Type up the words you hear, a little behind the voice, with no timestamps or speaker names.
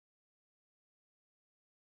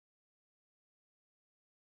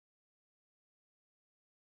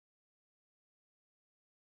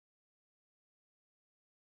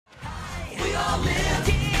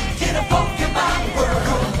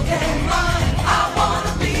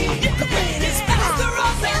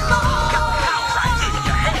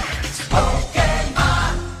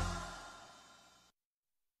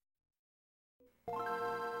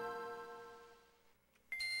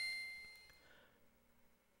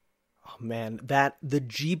man, the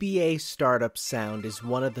GBA startup sound is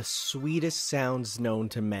one of the sweetest sounds known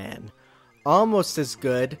to man. Almost as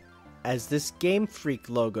good as this Game Freak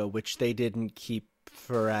logo, which they didn't keep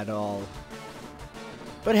for at all.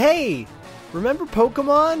 But hey, remember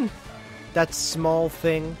Pokemon? That small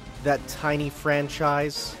thing, that tiny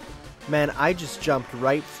franchise? Man, I just jumped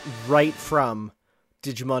right from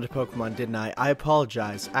Digimon to Pokemon, didn't I? I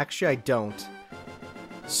apologize. Actually, I don't.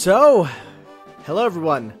 So, hello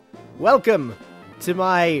everyone. Welcome to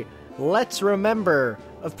my Let's Remember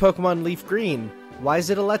of Pokemon Leaf Green. Why is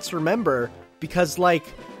it a Let's Remember? Because,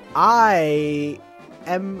 I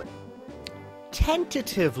am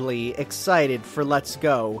tentatively excited for Let's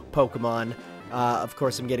Go Pokemon. Of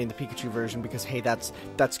course, I'm getting the Pikachu version because, hey,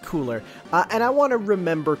 that's cooler. And I want to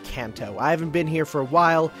remember Kanto. I haven't been here for a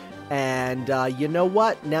while, and you know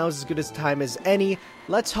what? Now's as good a time as any.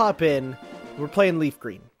 Let's hop in. We're playing Leaf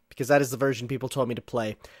Green, because that is the version people told me to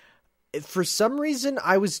play. For some reason,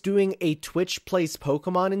 I was doing a Twitch Plays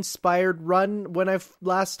Pokemon-inspired run when I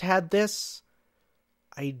last had this.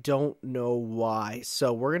 I don't know why.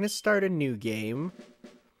 So we're going to start a new game.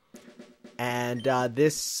 And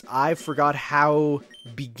I forgot how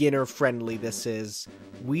beginner-friendly this is.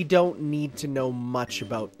 We don't need to know much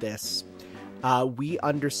about this. We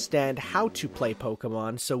understand how to play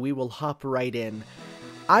Pokemon, so we will hop right in.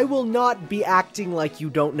 I will not be acting like you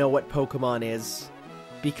don't know what Pokemon is,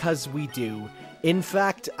 because we do. In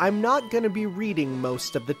fact, I'm not going to be reading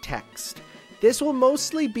most of the text. This will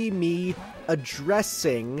mostly be me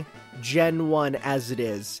addressing Gen 1 as it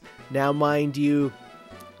is. Now, mind you,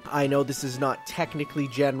 I know this is not technically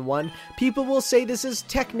Gen 1. People will say this is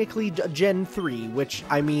technically Gen 3, which,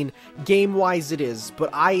 I mean, game-wise it is.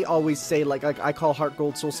 But I always say, I call Heart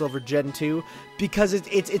Gold, Soul Silver Gen 2, because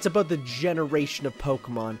it's about the generation of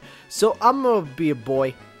Pokemon. So I'm gonna be a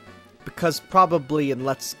boy, because probably in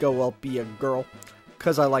Let's Go I'll be a girl,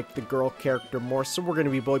 because I like the girl character more, so we're gonna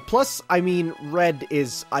be a boy. Plus, I mean, red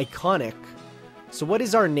is iconic. So what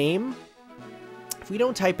is our name? If we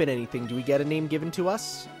don't type in anything, do we get a name given to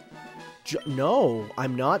us? No,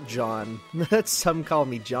 I'm not John. Some call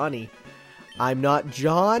me Johnny. I'm not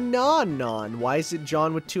John Non. Why is it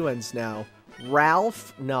John with two N's now?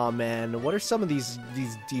 Ralph? Nah, man. What are some of these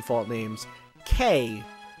default names? Kay.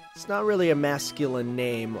 It's not really a masculine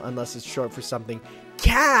name unless it's short for something.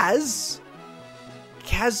 Kaz?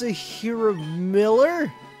 Kazuhiro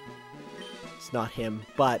Miller? It's not him,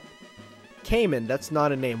 but Cayman, that's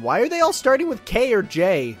not a name. Why are they all starting with K or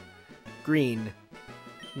J? Green.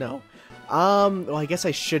 No. Well, I guess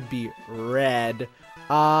I should be red.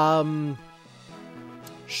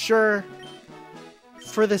 Sure.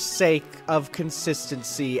 For the sake of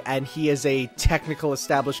consistency, and he is a technical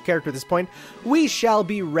established character at this point, we shall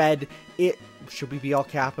be red. Should we be all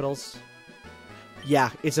capitals?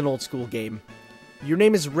 Yeah, it's an old school game. Your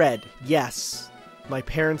name is Red. Yes. My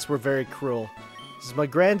parents were very cruel. This is my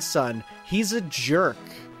grandson. He's a jerk.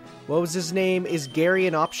 What was his name? Is Gary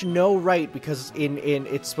an option? No, right, because in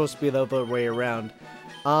it's supposed to be the other way around.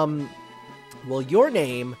 Well, your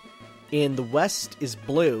name in the West is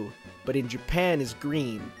blue, but in Japan is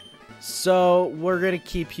green. So we're gonna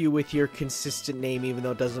keep you with your consistent name, even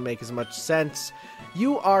though it doesn't make as much sense.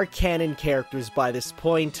 You are canon characters by this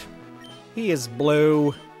point. He is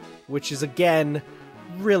blue, which is, again,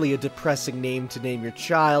 really a depressing name to name your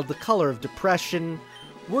child. The color of depression.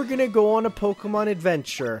 We're gonna go on a Pokemon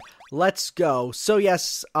adventure. Let's go. So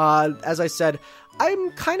yes, as I said,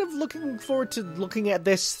 I'm kind of looking forward to looking at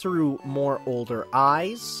this through more older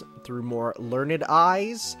eyes, through more learned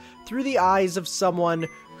eyes, through the eyes of someone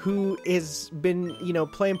who has been,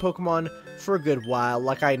 playing Pokemon for a good while.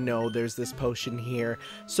 Like, I know there's this potion here.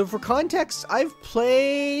 So for context, I've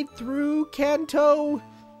played through Kanto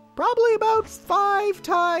probably about 5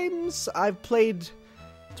 times. I've played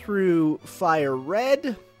through Fire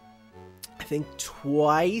Red, I think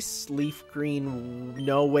twice. Leaf Green,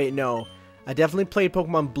 no. I definitely played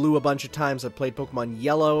Pokemon Blue a bunch of times. I played Pokemon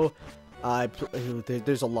Yellow.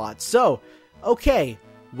 There's a lot. So, okay,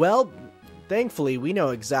 well, thankfully we know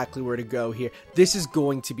exactly where to go here. This is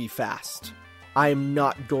going to be fast. I am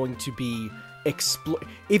not going to be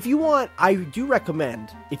if you want, I do recommend,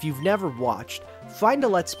 if you've never watched, find a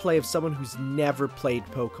Let's Play of someone who's never played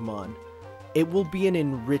Pokemon. It will be an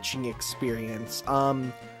enriching experience.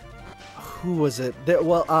 Who was it?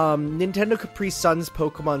 Nintendo Capri Sun's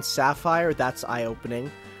Pokemon Sapphire, that's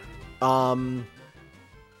eye-opening. Who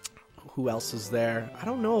else is there? I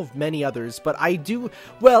don't know of many others, but I do,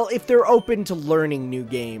 well, if they're open to learning new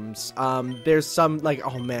games, there's some,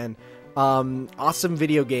 Awesome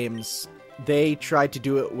Video Games. They tried to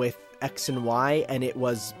do it with X and Y, and it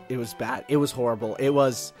was bad. It was horrible.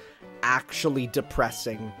 actually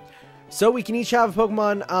depressing. So we can each have a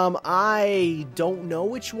Pokemon. I don't know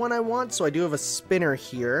which one I want, so I do have a spinner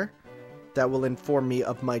here that will inform me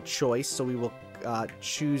of my choice. So we will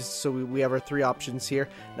choose. So we have our 3 options here.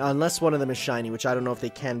 Now, unless one of them is shiny, which I don't know if they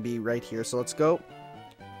can be right here. So let's go.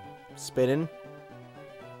 Spinning.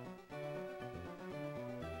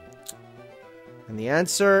 And the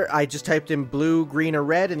answer, I just typed in blue, green, or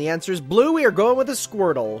red, and the answer is blue. We are going with a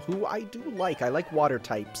Squirtle, who I do like. I like water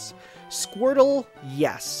types. Squirtle,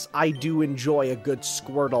 yes, I do enjoy a good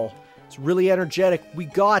Squirtle. It's really energetic. We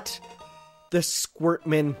got the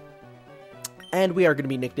Squirtman, and we are going to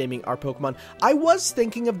be nicknaming our Pokemon. I was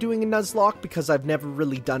thinking of doing a Nuzlocke because I've never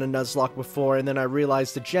really done a Nuzlocke before, and then I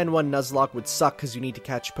realized the Gen 1 Nuzlocke would suck because you need to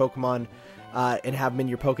catch Pokemon and have them in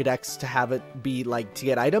your Pokedex to have it be, like, to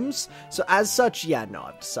get items. So, as such, yeah, no,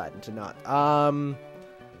 I've decided to not.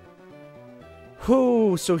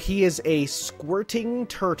 So he is a squirting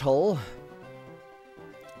turtle.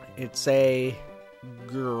 It's a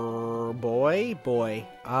boy.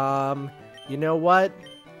 You know what?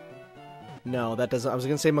 No, that doesn't. I was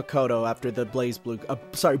gonna say Makoto after the Blaze Blue.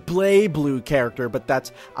 Blay Blue character, but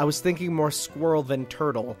that's. I was thinking more squirrel than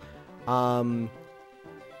turtle.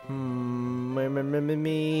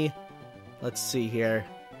 Let's see here.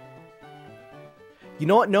 You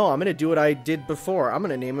know what? No, I'm gonna do what I did before. I'm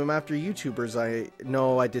gonna name him after YouTubers. I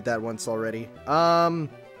did that once already. I'll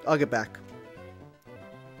get back.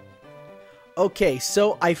 Okay,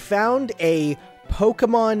 so I found a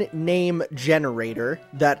Pokemon name generator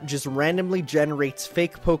that just randomly generates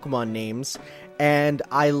fake Pokemon names, and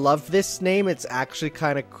I love this name. It's actually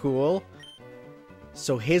kind of cool.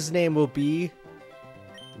 So his name will be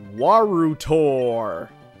Warutor.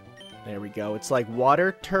 There we go. It's like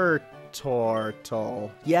water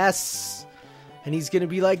turtle. Yes! And he's gonna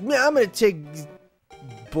be like, nah, I'm gonna take...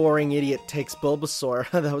 Boring idiot takes Bulbasaur.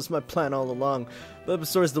 That was my plan all along.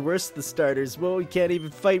 Bulbasaur's the worst of the starters. Well, you can't even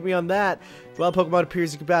fight me on that. While Pokemon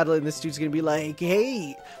appears you can battle it, and this dude's gonna be like,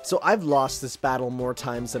 hey! So I've lost this battle more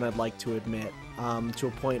times than I'd like to admit. To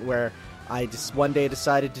a point where I just one day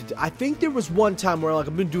decided to... I think there was one time where like,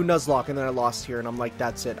 I'm gonna do Nuzlocke, and then I lost here, and I'm like,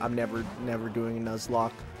 that's it. I'm never doing a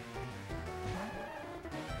Nuzlocke.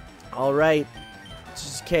 Alright.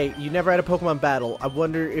 Okay, you never had a Pokemon battle. I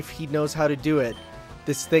wonder if he knows how to do it.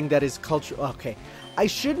 This thing that is cultural... Okay. I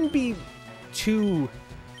shouldn't be too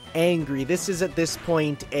angry. This is at this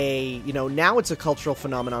point a... You know, now it's a cultural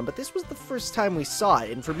phenomenon, but this was the first time we saw it.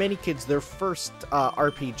 And for many kids, their first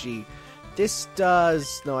RPG. This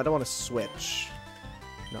does... No, I don't want to switch.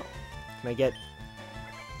 No. Can I get...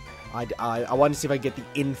 I want to see if I get the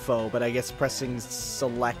info, but I guess pressing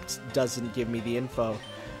select doesn't give me the info.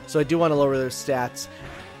 So I do want to lower their stats.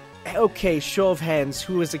 Okay, show of hands,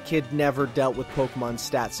 who as a kid never dealt with Pokemon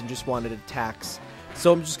stats and just wanted attacks?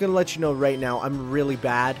 So I'm just going to let you know right now, I'm really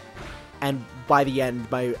bad. And by the end,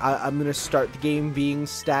 I'm going to start the game being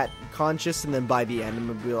stat conscious, and then by the end, I'm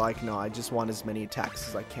going to be like, no, I just want as many attacks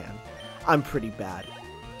as I can. I'm pretty bad.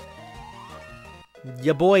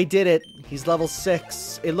 Ya boy did it. He's level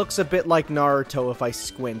 6. It looks a bit like Naruto if I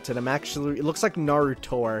squint, and it looks like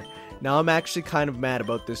Naruto. Now I'm actually kind of mad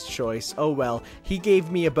about this choice. Oh well, he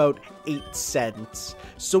gave me about 8 cents.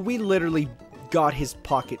 So we literally got his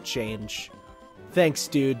pocket change. Thanks,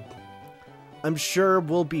 dude. I'm sure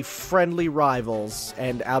we'll be friendly rivals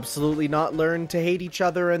and absolutely not learn to hate each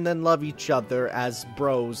other and then love each other as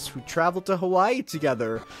bros who travel to Hawaii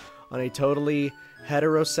together on a totally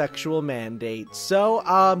heterosexual mandate. So,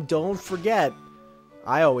 don't forget.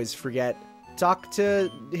 I always forget. Talk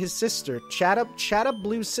to his sister. Chat up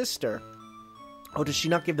Blue's sister. Oh, does she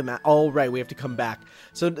not give the map? Oh, right, we have to come back.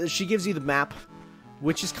 So she gives you the map,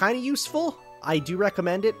 which is kind of useful. I do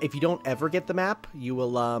recommend it. If you don't ever get the map, you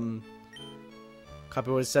will,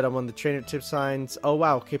 copy what is said on one of the trainer tip signs. Oh,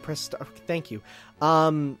 wow, okay, press start. Okay, thank you.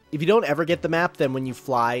 If you don't ever get the map, then when you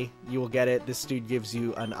fly, you will get it. This dude gives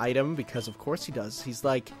you an item, because of course he does. It's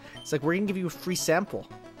like, we're gonna give you a free sample.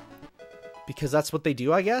 Because that's what they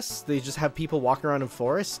do, I guess. They just have people walking around in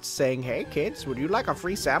forests saying, hey, kids, would you like a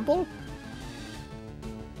free sample?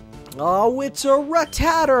 Oh, it's a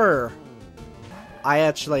Rattata! I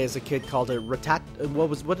actually, as a kid, called it Rattata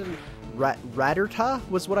was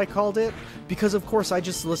what I called it. Because, of course, I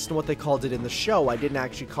just listened to what they called it in the show. I didn't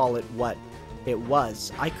actually call it what it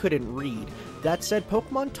was. I couldn't read. That said,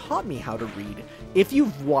 Pokemon taught me how to read. If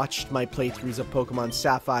you've watched my playthroughs of Pokemon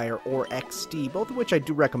Sapphire or XD, both of which I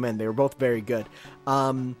do recommend, they were both very good,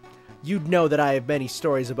 you'd know that I have many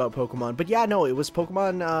stories about Pokemon. But yeah, no, it was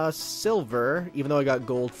Pokemon Silver, even though I got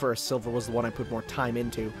Gold first, Silver was the one I put more time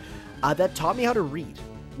into, that taught me how to read,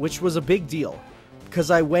 which was a big deal. because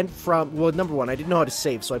I went from, well, number one, I didn't know how to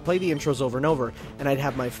save, so I played the intros over and over, and I'd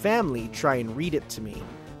have my family try and read it to me.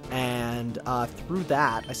 And through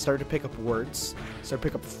that, I started to pick up words, started to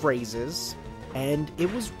pick up phrases, and it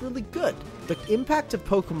was really good. The impact of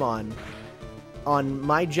Pokemon on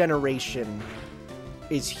my generation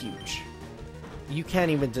is huge. You can't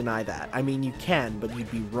even deny that. I mean, you can, but you'd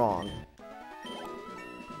be wrong.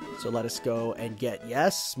 So let us go and get,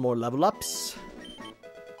 yes, more level ups.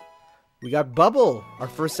 We got Bubble, our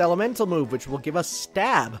first elemental move, which will give us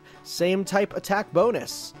Stab. Same type attack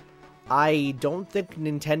bonus. I don't think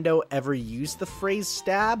Nintendo ever used the phrase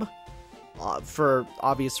Stab, for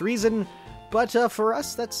obvious reason, but for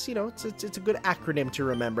us, that's, you know, it's a good acronym to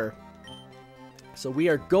remember. So we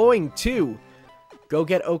are going to go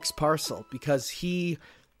get Oak's parcel, because he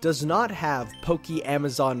does not have Poke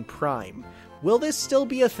Amazon Prime. Will this still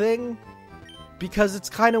be a thing? Because it's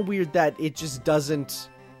kind of weird that it just doesn't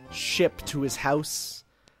ship to his house.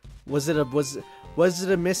 Was it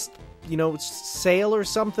a missed, you know, sale or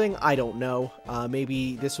something? I don't know.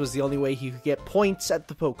 Maybe this was the only way he could get points at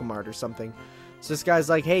the Pokemart or something. So this guy's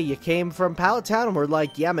like, hey, you came from Pallet Town? And we're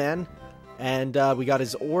like, yeah, man. And we got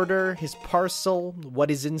his order, his parcel,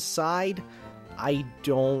 what is inside. I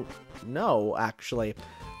don't know, actually.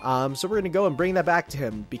 So we're going to go and bring that back to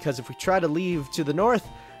him, because if we try to leave to the north,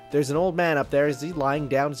 there's an old man up there. Is he lying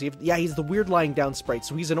down? Yeah, he's the weird lying down sprite.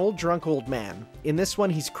 So he's an old drunk old man. In this one,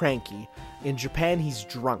 he's cranky. In Japan, he's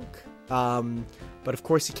drunk. But of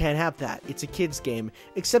course, you can't have that. It's a kid's game.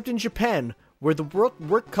 Except in Japan, where the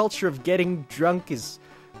work culture of getting drunk is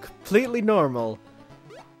completely normal.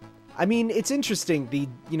 I mean, it's interesting.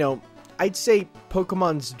 I'd say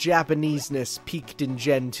Pokemon's Japanese-ness peaked in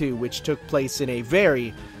Gen 2, which took place in a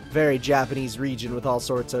very, very Japanese region with all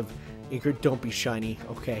sorts of... Don't be shiny.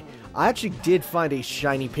 Okay. I actually did find a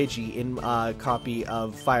shiny Pidgey in a copy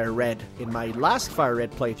of Fire Red in my last Fire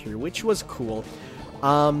Red playthrough, which was cool.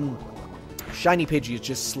 Shiny Pidgey is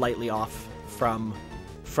just slightly off from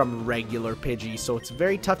regular Pidgey, so it's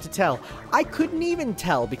very tough to tell. I couldn't even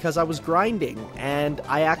tell because I was grinding, and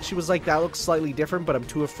I actually was like, that looks slightly different, but I'm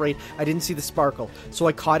too afraid. I didn't see the sparkle, so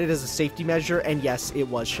I caught it as a safety measure, and yes, it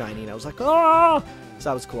was shiny, and I was like, oh! So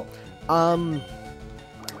that was cool.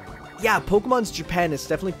 Yeah, Pokemon's Japan is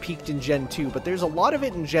definitely peaked in Gen 2, but there's a lot of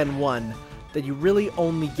it in Gen 1 that you really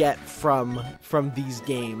only get from these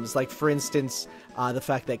games. Like, for instance, the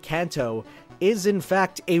fact that Kanto is, in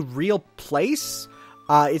fact, a real place.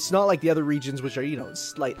 It's not like the other regions, which are, you know,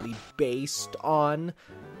 slightly based on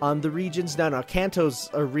the regions. No, Kanto's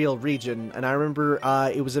a real region, and I remember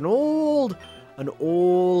it was an old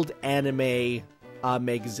anime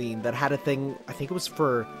magazine that had a thing. I think it was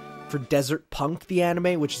for Desert Punk, the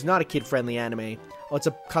anime, which is not a kid-friendly anime. Oh, it's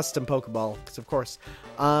a custom Pokeball, because of course.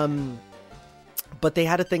 But they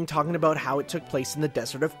had a thing talking about how it took place in the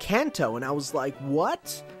desert of Kanto, and I was like,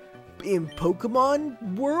 what? In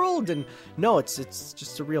Pokemon world? And no, it's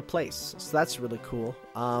just a real place, so that's really cool.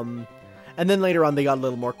 And then later on they got a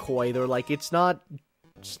little more coy. They were like, it's not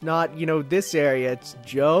you know, this area, it's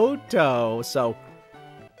Johto. So,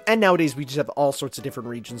 and nowadays we just have all sorts of different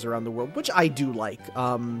regions around the world, which I do like,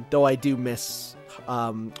 though I do miss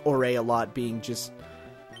Ouray a lot being just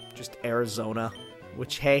Arizona,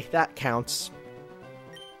 which, hey, that counts.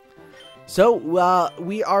 So,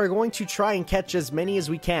 we are going to try and catch as many as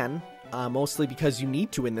we can, mostly because you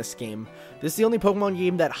need to in this game. This is the only Pokemon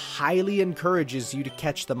game that highly encourages you to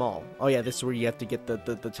catch them all. Oh yeah, this is where you have to get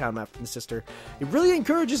the town map from the sister. It really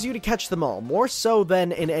encourages you to catch them all, more so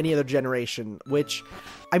than in any other generation, which,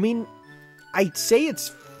 I mean, I'd say it's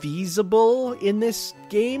feasible in this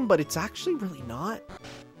game, but it's actually really not.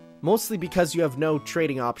 Mostly because you have no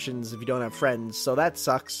trading options if you don't have friends, so that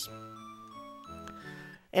sucks.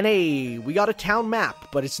 And hey, we got a town map,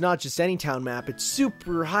 but it's not just any town map, it's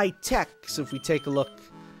super high tech. So if we take a look,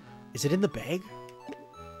 is it in the bag?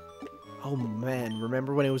 Oh man,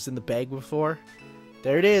 remember when it was in the bag before?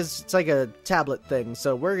 There it is, it's like a tablet thing.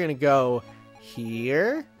 So we're gonna go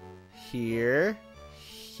here, here,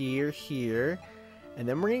 here, here, and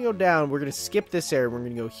then we're gonna go down, we're gonna skip this area, we're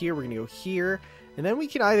gonna go here, we're gonna go here, and then we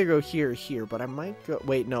can either go here or here, but I might go,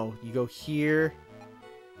 wait, no, you go here,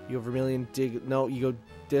 you go Vermilion, no, you go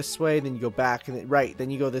this way, then you go back, and then, right, then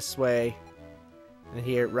you go this way, and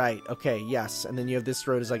here, right, okay, yes, and then you have this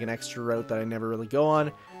road as like an extra route that I never really go on.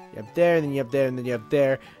 You have there, and then you have there, and then you have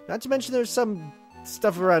there. Not to mention there's some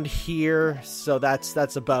stuff around here, so that's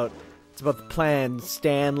about the plan.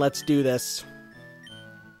 Stan, let's do this.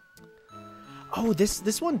 Oh,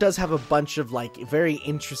 this one does have a bunch of like very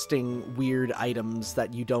interesting weird items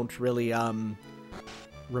that you don't really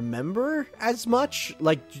remember as much.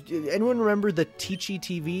 Like, anyone remember the Teachy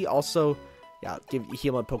TV also Yeah,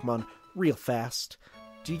 heal my Pokemon real fast.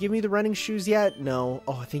 Do you give me the running shoes yet? No.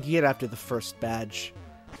 Oh, I think you get after the first badge.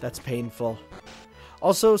 That's painful.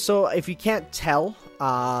 Also, so if you can't tell,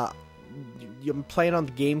 I'm playing on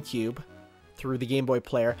the GameCube through the Game Boy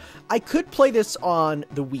player. I could play this on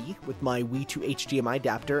the Wii with my Wii to HDMI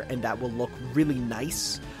adapter, and that will look really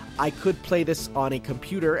nice. I could play this on a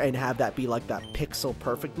computer and have that be like that pixel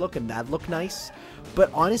perfect look, and that'd look nice.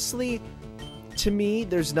 But honestly, to me,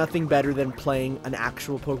 there's nothing better than playing an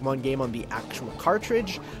actual Pokemon game on the actual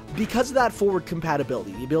cartridge because of that forward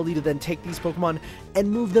compatibility. The ability to then take these Pokemon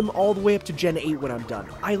and move them all the way up to Gen 8 when I'm done.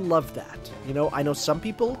 I love that. You know, I know some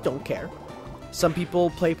people don't care. Some people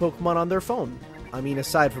play Pokemon on their phone. I mean,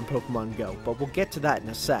 aside from Pokemon Go, but we'll get to that in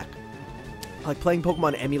a sec. Like playing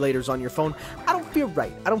Pokemon emulators on your phone, I don't feel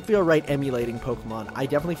right. I don't feel right emulating Pokemon. I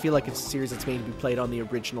definitely feel like it's a series that's made to be played on the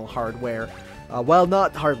original hardware. Well,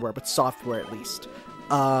 not hardware, but software at least.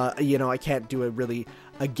 You know, I can't do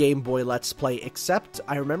a Game Boy Let's Play, except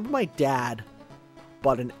I remember my dad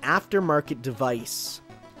bought an aftermarket device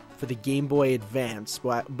for the Game Boy Advance.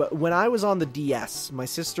 But when I was on the DS, my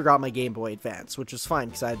sister got my Game Boy Advance, which was fine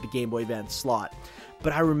because I had the Game Boy Advance slot.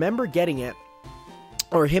 But I remember getting it,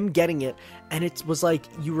 or him getting it, and it was like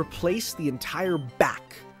you replace the entire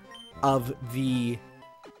back of the...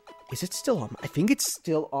 Is it still on? I think it's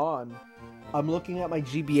still on. I'm looking at my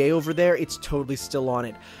GBA over there. It's totally still on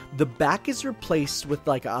it. The back is replaced with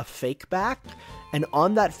like a fake back. And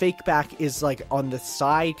on that fake back is like on the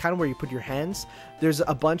side, kind of where you put your hands, there's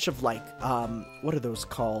a bunch of like, what are those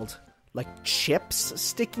called? Like chips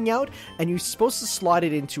sticking out. And you're supposed to slot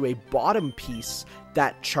it into a bottom piece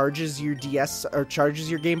that charges your DS or charges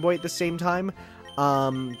your Game Boy at the same time.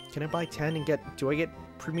 Can I buy 10 and do I get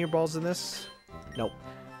Premier Balls in this? Nope.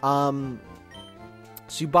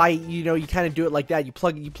 So you buy, you know, you kind of do it like that. You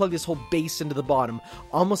plug this whole base into the bottom,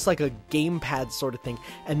 almost like a gamepad sort of thing.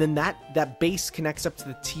 And then that base connects up to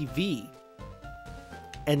the TV.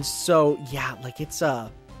 And so, yeah, like it's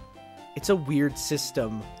a weird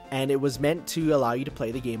system. And it was meant to allow you to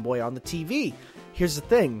play the Game Boy on the TV. Here's the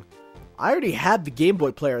thing. I already had the Game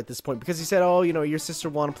Boy player at this point because he said, oh, you know, your sister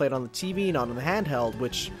wanted to play it on the TV, not on the handheld,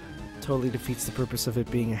 which totally defeats the purpose of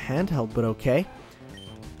it being a handheld, but okay.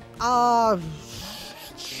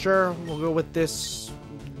 Sure, we'll go with this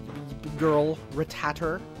girl,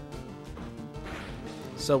 Rattata.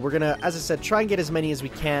 So we're gonna, as I said, try and get as many as we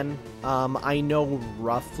can. I know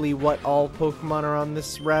roughly what all Pokemon are on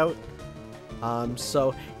this route.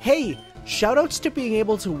 So, hey, shoutouts to being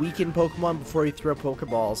able to weaken Pokemon before you throw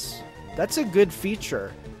Pokeballs. That's a good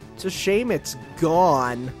feature. It's a shame it's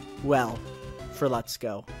gone, well, for Let's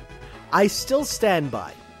Go. I still stand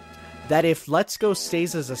by that if Let's Go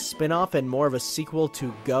stays as a spin-off and more of a sequel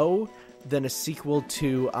to Go than a sequel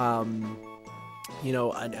to, you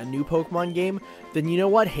know, a new Pokemon game, then you know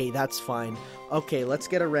what? Hey, that's fine. Okay, let's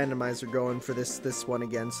get a randomizer going for this one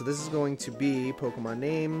again. So this is going to be Pokemon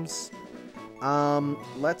names.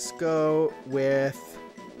 Let's go with...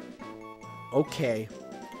 Okay.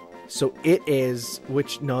 So it is,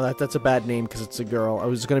 no, that's a bad name because it's a girl. I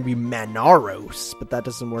was going to be Manaros, but that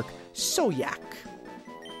doesn't work. Soyak.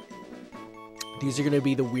 These are going to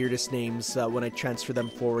be the weirdest names when I transfer them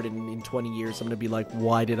forward in 20 years. I'm going to be like,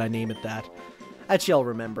 why did I name it that? Actually, I'll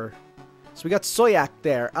remember. So we got Soyak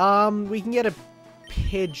there. We can get a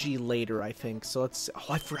Pidgey later, I think. So let's...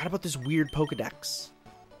 Oh, I forgot about this weird Pokedex.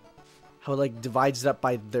 How it, like, divides it up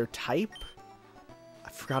by their type. I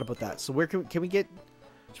forgot about that. So where can we get...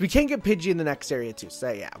 So we can't get Pidgey in the next area, too. So,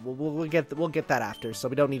 yeah, we'll get that after. So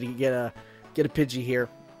we don't need to get a Pidgey here.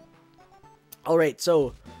 All right,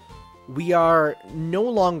 so... We are no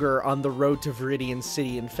longer on the road to Viridian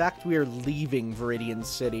City. In fact, we are leaving Viridian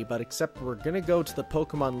City, but except we're going to go to the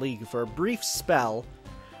Pokemon League for a brief spell,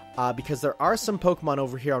 because there are some Pokemon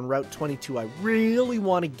over here on Route 22 I really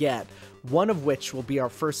want to get, one of which will be our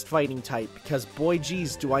first fighting type, because boy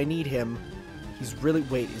geez, do I need him. He's really...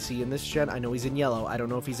 Wait, is he in this gen? I know he's in yellow. I don't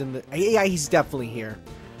know if he's in the... Yeah, he's definitely here.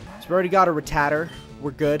 So we already got a Rattata.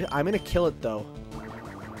 We're good. I'm going to kill it, though.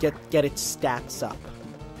 Get its stats up.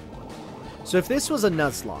 So if this was a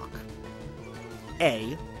Nuzlocke,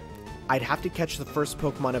 I'd have to catch the first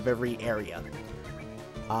Pokemon of every area.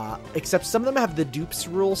 Except some of them have the dupes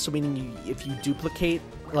rule, so meaning if you duplicate,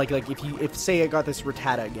 like if say I got this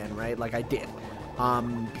Rattata again, right? Like I did.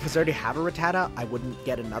 Because I already have a Rattata, I wouldn't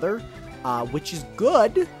get another, which is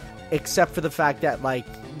good, except for the fact that, like,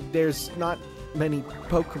 there's not many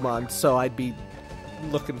Pokemon, so I'd be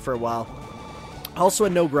looking for a while. Also a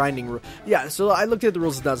no grinding rule. Yeah, so I looked at the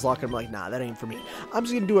rules of Nuzlocke and I'm like, nah, that ain't for me. I'm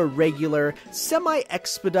just gonna do a regular,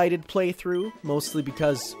 semi-expedited playthrough, mostly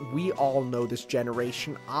because we all know this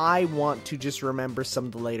generation. I want to just remember some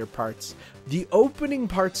of the later parts. The opening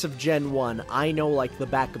parts of Gen 1, I know like the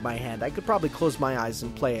back of my hand. I could probably close my eyes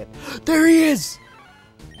and play it. There he is!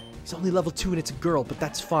 He's only level 2 and it's a girl, but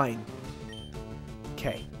that's fine.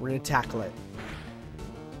 Okay, we're gonna tackle it.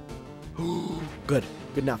 Good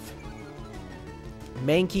enough.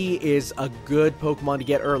 Mankey is a good Pokemon to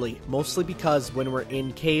get early, mostly because when we're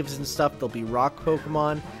in caves and stuff, there'll be rock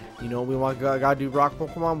Pokemon. You know, gotta do rock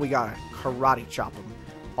Pokemon, we gotta karate chop them.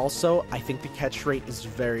 Also, I think the catch rate is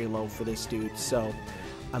very low for this dude, so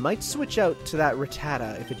I might switch out to that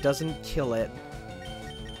Rattata. If it doesn't kill it,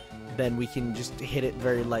 then we can just hit it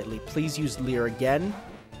very lightly. Please use Leer again.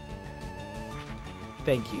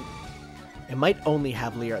 Thank you. It might only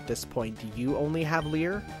have Leer at this point. Do you only have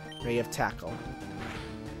Leer? Or you have Tackle?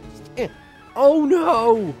 Oh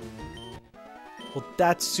no! Well,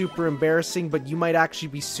 that's super embarrassing, but you might actually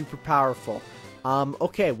be super powerful.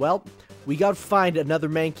 Okay, well, we gotta find another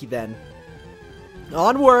Mankey then.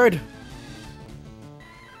 Onward!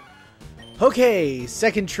 Okay,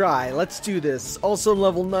 second try. Let's do this. Also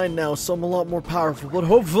level 9 now, so I'm a lot more powerful, but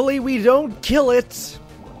hopefully we don't kill it!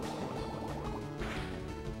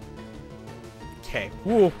 Okay,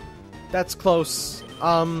 whoa, that's close.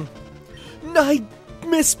 I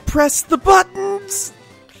mispressed the buttons!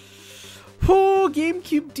 Oh,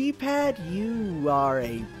 GameCube D-pad, you are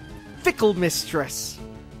a fickle mistress.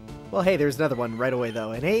 Well, hey, there's another one right away,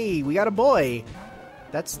 though. And hey, we got a boy.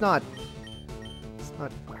 It's not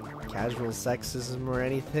casual sexism or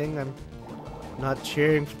anything. I'm not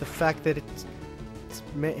cheering for the fact that it's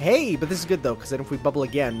hey, but this is good, though, because then if we bubble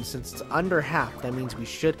again, since it's under half, that means we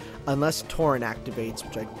should, unless Torrent activates,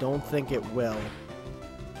 which I don't think it will.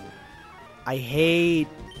 I hate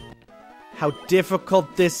how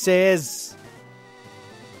difficult this is.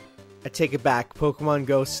 I take it back. Pokemon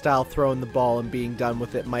Go style throwing the ball and being done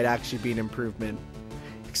with it might actually be an improvement.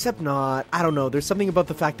 Except not. I don't know. There's something about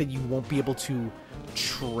the fact that you won't be able to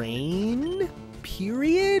train,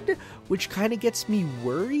 period, which kind of gets me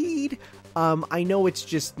worried. I know it's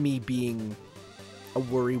just me being a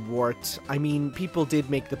worrywart. I mean, people did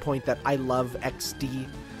make the point that I love XD,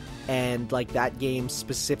 and like that game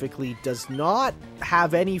specifically does not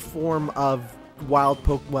have any form of wild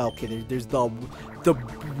Pokemon. Well, okay, there's the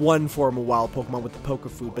one form of wild Pokemon with the Poke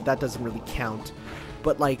Food, but that doesn't really count.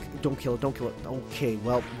 But like, don't kill it, don't kill it. Okay,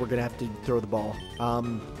 well, we're gonna have to throw the ball.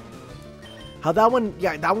 How that one,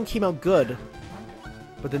 yeah, that one came out good.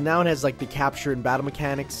 But then that one has like the capture and battle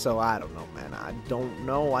mechanics, so I don't know, man. I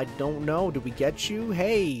don't know. Did we get you?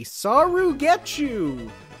 Hey, Saru, get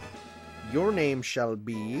you! Your name shall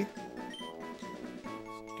be...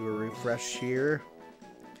 Do a refresh here.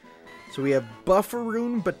 So we have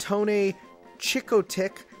Bufferoon, Batone,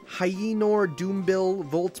 Chicotic, Hyenor, Doombill,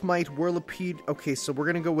 Voltmite, Whirlipede. Okay, so we're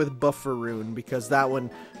gonna go with Bufferoon because that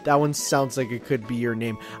one sounds like it could be your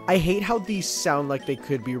name. I hate how these sound like they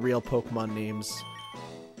could be real Pokemon names.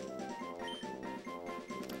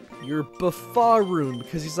 You're Buffaroon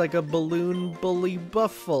because he's like a balloon bully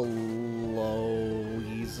buffalo.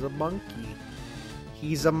 He's a monkey.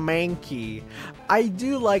 He's a Mankey. I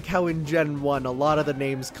do like how in Gen 1 a lot of the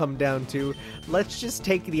names come down to, let's just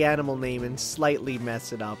take the animal name and slightly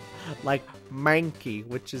mess it up. Like Mankey,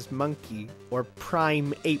 which is monkey, or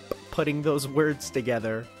Prime Ape, putting those words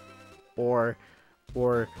together. Or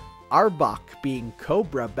Arbok being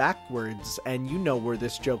Cobra backwards, and you know where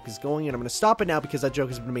this joke is going, and I'm going to stop it now because that joke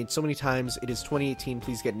has been made so many times. It is 2018,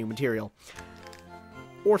 please get new material.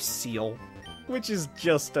 Or Seal, which is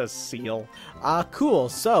just a seal. Cool,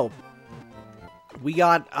 so, we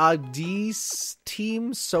got D's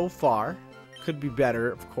team so far. Could be better,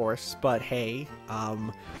 of course, but hey,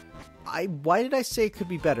 why did I say it could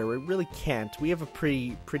be better? It really can't. We have a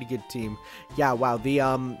pretty good team. Yeah, wow.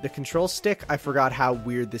 The control stick, I forgot how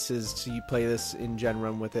weird this is. So you play this in Gen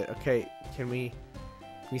Run with it. Okay, can we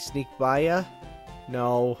sneak by ya?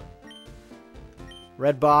 No.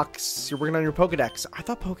 Red box. You're working on your Pokedex. I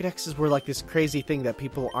thought Pokedexes were like this crazy thing that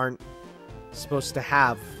people aren't supposed to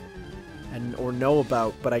have or know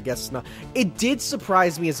about, but I guess not. It did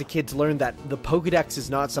surprise me as a kid to learn that the Pokedex is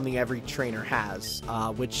not something every trainer has,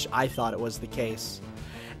 which I thought it was the case.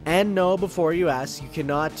 And no, before you ask, you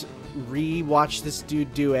cannot re-watch this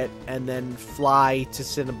dude do it and then fly to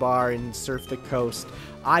Cinnabar and surf the coast.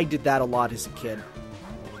 I did that a lot as a kid.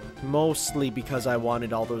 Mostly because I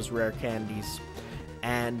wanted all those rare candies.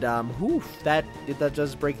 And, that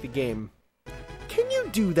does break the game. Can you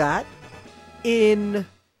do that in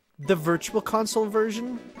the Virtual Console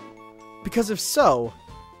version? Because if so,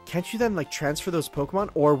 can't you then, like, transfer those Pokemon?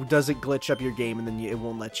 Or does it glitch up your game and then it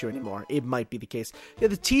won't let you anymore? It might be the case. Yeah,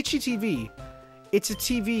 the Teachy TV. It's a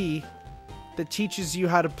TV that teaches you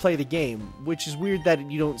how to play the game, which is weird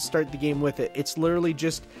that you don't start the game with it. It's literally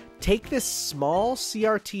just take this small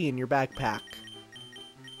CRT in your backpack.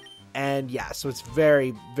 And yeah, so it's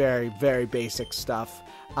very, very, very basic stuff.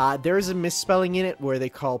 There is a misspelling in it where they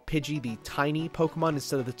call Pidgey the tiny Pokemon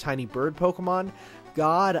instead of the tiny bird Pokemon.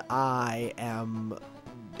 God, I am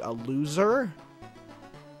a loser.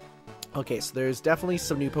 Okay, so there's definitely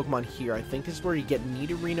some new Pokemon here. I think this is where you get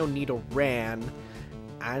Nidorino, Nidoran,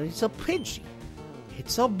 and it's a Pidgey.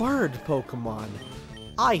 It's a bird Pokemon.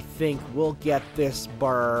 I think we'll get this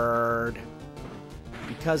bird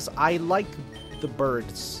because I like the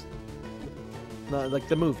birds. Like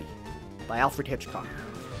the movie by Alfred Hitchcock.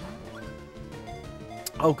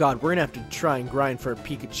 Oh god, we're gonna have to try and grind for a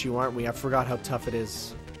Pikachu, aren't we? I forgot how tough it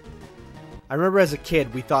is. I remember as a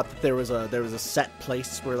kid, we thought that there was a set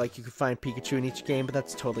place where, like, you could find Pikachu in each game, but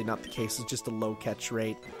that's totally not the case. It's just a low catch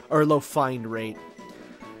rate, or low find rate.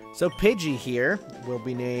 So Pidgey here will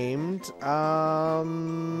be named,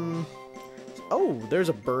 oh, there's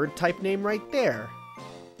a bird type name right there.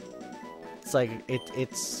 It's like,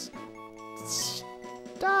 it's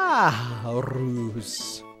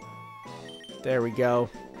Starus. There we go.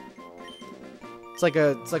 It's like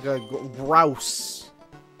a grouse.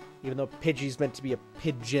 Even though Pidgey's meant to be a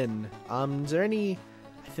pigeon. Is there any...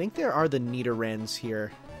 I think there are the Nidorans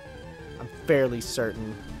here. I'm fairly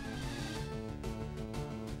certain.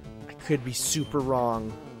 I could be super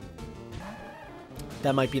wrong.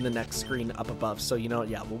 That might be in the next screen up above. So, you know,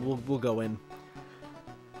 yeah, we'll go in.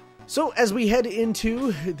 So, as we head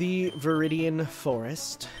into the Viridian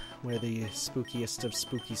Forest, where the spookiest of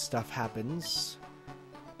spooky stuff happens...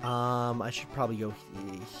 I should probably go...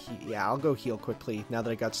 Yeah, I'll go heal quickly now that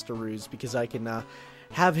I got Starus, because I can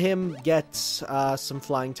have him get some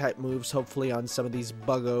flying type moves, hopefully on some of these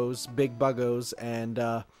buggos, big buggos, and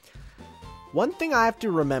one thing I have to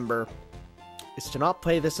remember is to not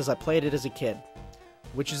play this as I played it as a kid,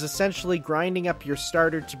 which is essentially grinding up your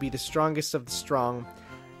starter to be the strongest of the strong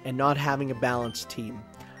and not having a balanced team.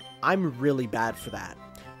 I'm really bad for that.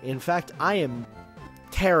 In fact, I am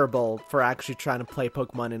terrible for actually trying to play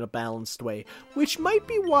Pokemon in a balanced way, which might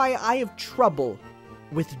be why I have trouble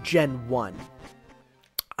with Gen 1.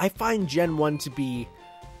 I find Gen 1 to be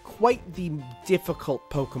quite the difficult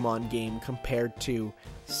Pokemon game compared to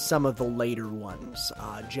some of the later ones.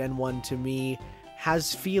 Gen 1 to me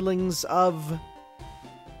has feelings of,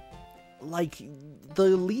 like, the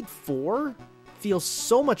Elite Four feels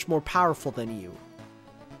so much more powerful than you,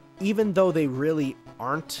 even though they really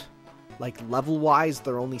aren't. Like, level-wise,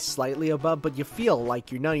 they're only slightly above, but you feel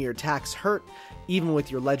like none of your attacks hurt, even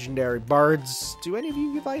with your legendary bards. Do any of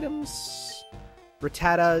you give items?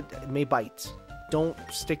 Rattata may bite. Don't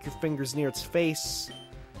stick your fingers near its face.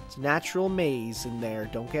 It's a natural maze in there.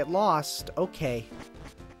 Don't get lost. Okay.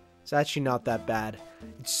 It's actually not that bad.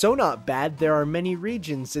 It's so not bad, there are many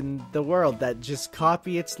regions in the world that just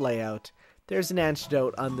copy its layout. There's an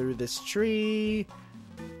antidote under this tree.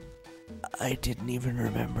 I didn't even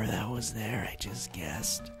remember that was there, I just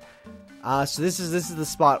guessed. So this is the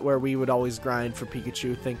spot where we would always grind for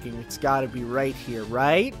Pikachu, thinking it's gotta be right here,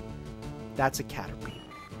 right? That's a Caterpie.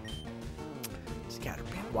 It's a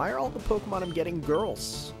Caterpie. Why are all the Pokemon I'm getting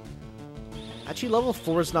girls? Actually, level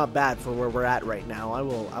 4 is not bad for where we're at right now. I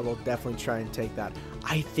will definitely try and take that.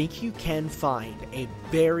 I think you can find a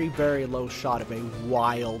very, very low shot of a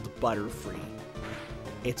wild Butterfree.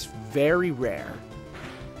 It's very rare,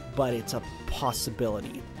 but it's a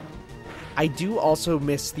possibility. I do also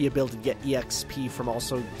miss the ability to get EXP from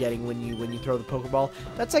also getting when you throw the Pokeball.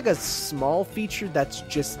 That's like a small feature that's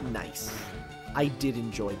just nice. I did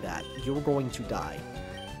enjoy that. You're going to die.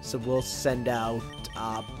 So we'll send out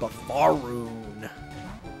Bafaroon.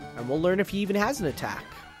 And we'll learn if he even has an attack.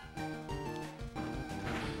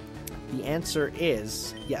 The answer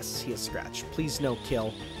is yes, he is Scratch. Please no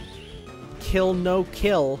kill. Kill, no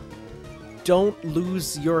kill. Don't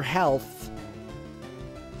lose your health.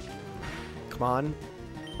 Come on.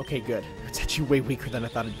 Okay, good. It's actually way weaker than I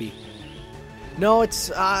thought it'd be. No, it's,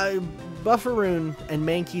 Bufferoon and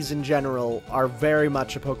Mankeys in general are very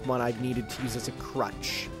much a Pokemon I've needed to use as a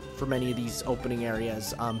crutch for many of these opening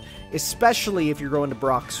areas. Especially if you're going to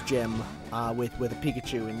Brock's gym, with a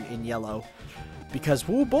Pikachu in yellow. Because,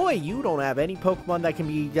 woo boy, you don't have any Pokemon that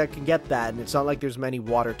can get that, and it's not like there's many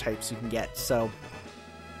water types you can get, so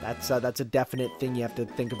that's a definite thing you have to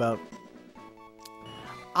think about.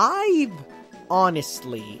 I've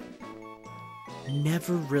honestly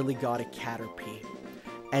never really got a Caterpie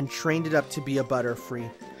and trained it up to be a Butterfree.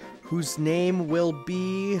 whose name will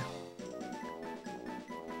be...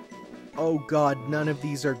 Oh god, none of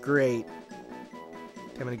these are great.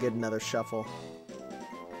 Okay, I'm gonna get another shuffle.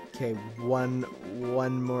 Okay, one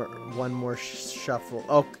more shuffle.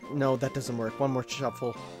 Oh, no, that doesn't work. One more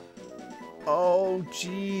shuffle. Oh,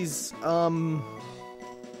 jeez.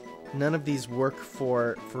 None of these work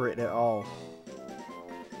for it at all.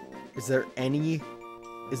 Is there any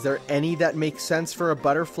that makes sense for a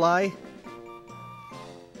butterfly?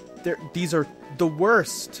 These are the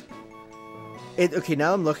worst. Okay,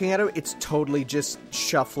 now I'm looking at it, it's totally just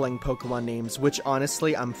shuffling Pokemon names, which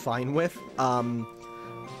honestly I'm fine with.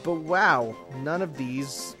 But wow, none of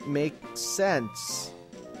these make sense.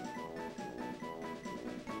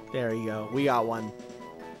 There you go, we got one.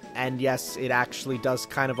 And yes, it actually does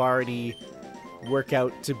kind of already work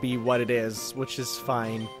out to be what it is, which is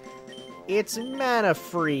fine. It's mana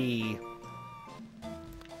free.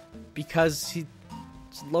 Because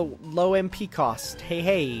it's low MP cost.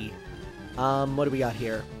 Hey. What do we got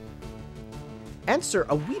here? Answer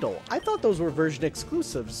a Weedle. I thought those were version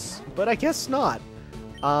exclusives, but I guess not.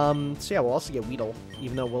 So yeah, we'll also get Weedle,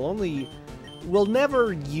 even though we'll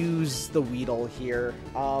never use the Weedle here.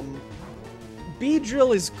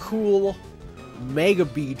 Beedrill is cool. Mega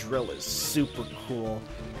Beedrill is super cool,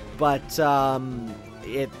 but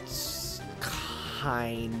it's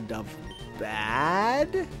kind of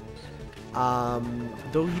bad.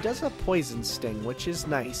 Though he does have Poison Sting, which is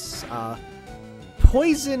nice.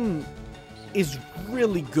 Poison is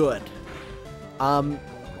really good.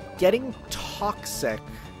 Getting Toxic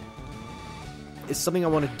is something I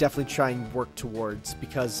want to definitely try and work towards,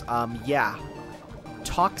 because, yeah.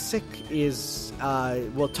 Toxic is,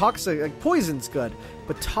 well, Toxic, like, Poison's good,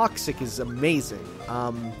 but Toxic is amazing.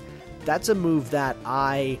 That's a move that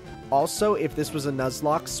also, if this was a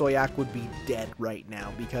Nuzlocke, Soyak would be dead right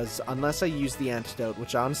now, because unless I use the antidote,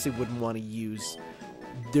 which I honestly wouldn't want to use,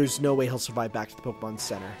 there's no way he'll survive back to the Pokemon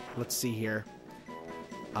Center. Let's see here.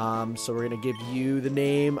 So we're going to give you the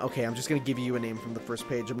name. Okay, I'm just going to give you a name from the first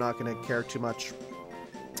page. I'm not going to care too much.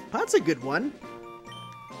 That's a good one.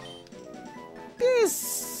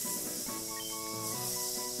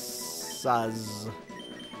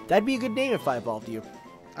 That'd be a good name if I evolved you.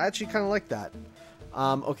 I actually kind of like that.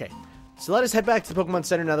 Okay. So let us head back to the Pokemon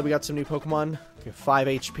Center now that we got some new Pokemon. Okay, 5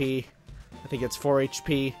 HP. I think it's 4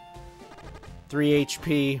 HP. 3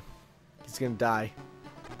 HP. He's gonna die.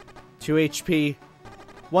 2 HP.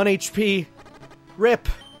 1 HP. RIP.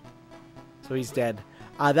 So he's dead.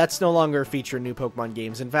 That's no longer a feature in new Pokemon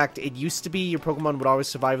games. In fact, it used to be your Pokemon would always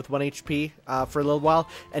survive with 1 HP for a little while,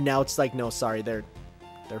 and now it's like, no, sorry, they're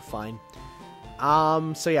fine.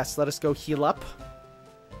 So yes, let us go heal up.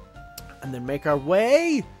 And then make our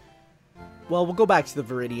way. Well, we'll go back to the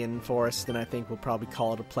Viridian Forest, and I think we'll probably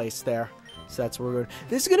call it a place there. So that's where we're going.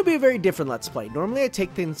 This is going to be a very different Let's Play. Normally I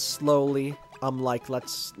take things slowly. Like,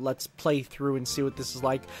 let's play through and see what this is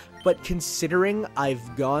like. But considering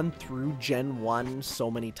I've gone through Gen 1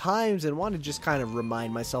 so many times and want to just kind of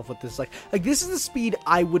remind myself what this is like. Like, this is the speed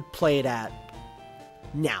I would play it at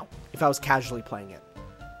now, if I was casually playing it.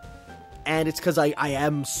 And it's because I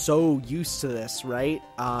am so used to this, right?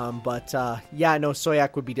 Yeah, no,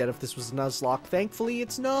 Soyak would be dead if this was Nuzlocke. Thankfully,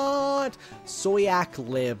 it's not. Soyak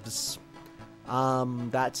lives.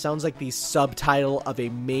 That sounds like the subtitle of a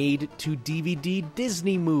made-to-DVD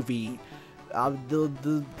Disney movie.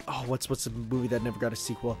 What's the movie that never got a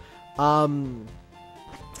sequel?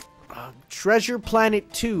 Treasure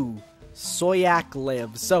Planet 2. Soyak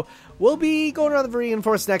lives. So, we'll be going around the Viridian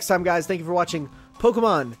Forest next time, guys. Thank you for watching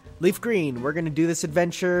Pokemon Leaf Green. We're going to do this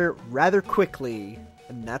adventure rather quickly,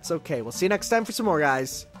 and that's okay. We'll see you next time for some more,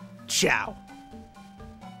 guys. Ciao.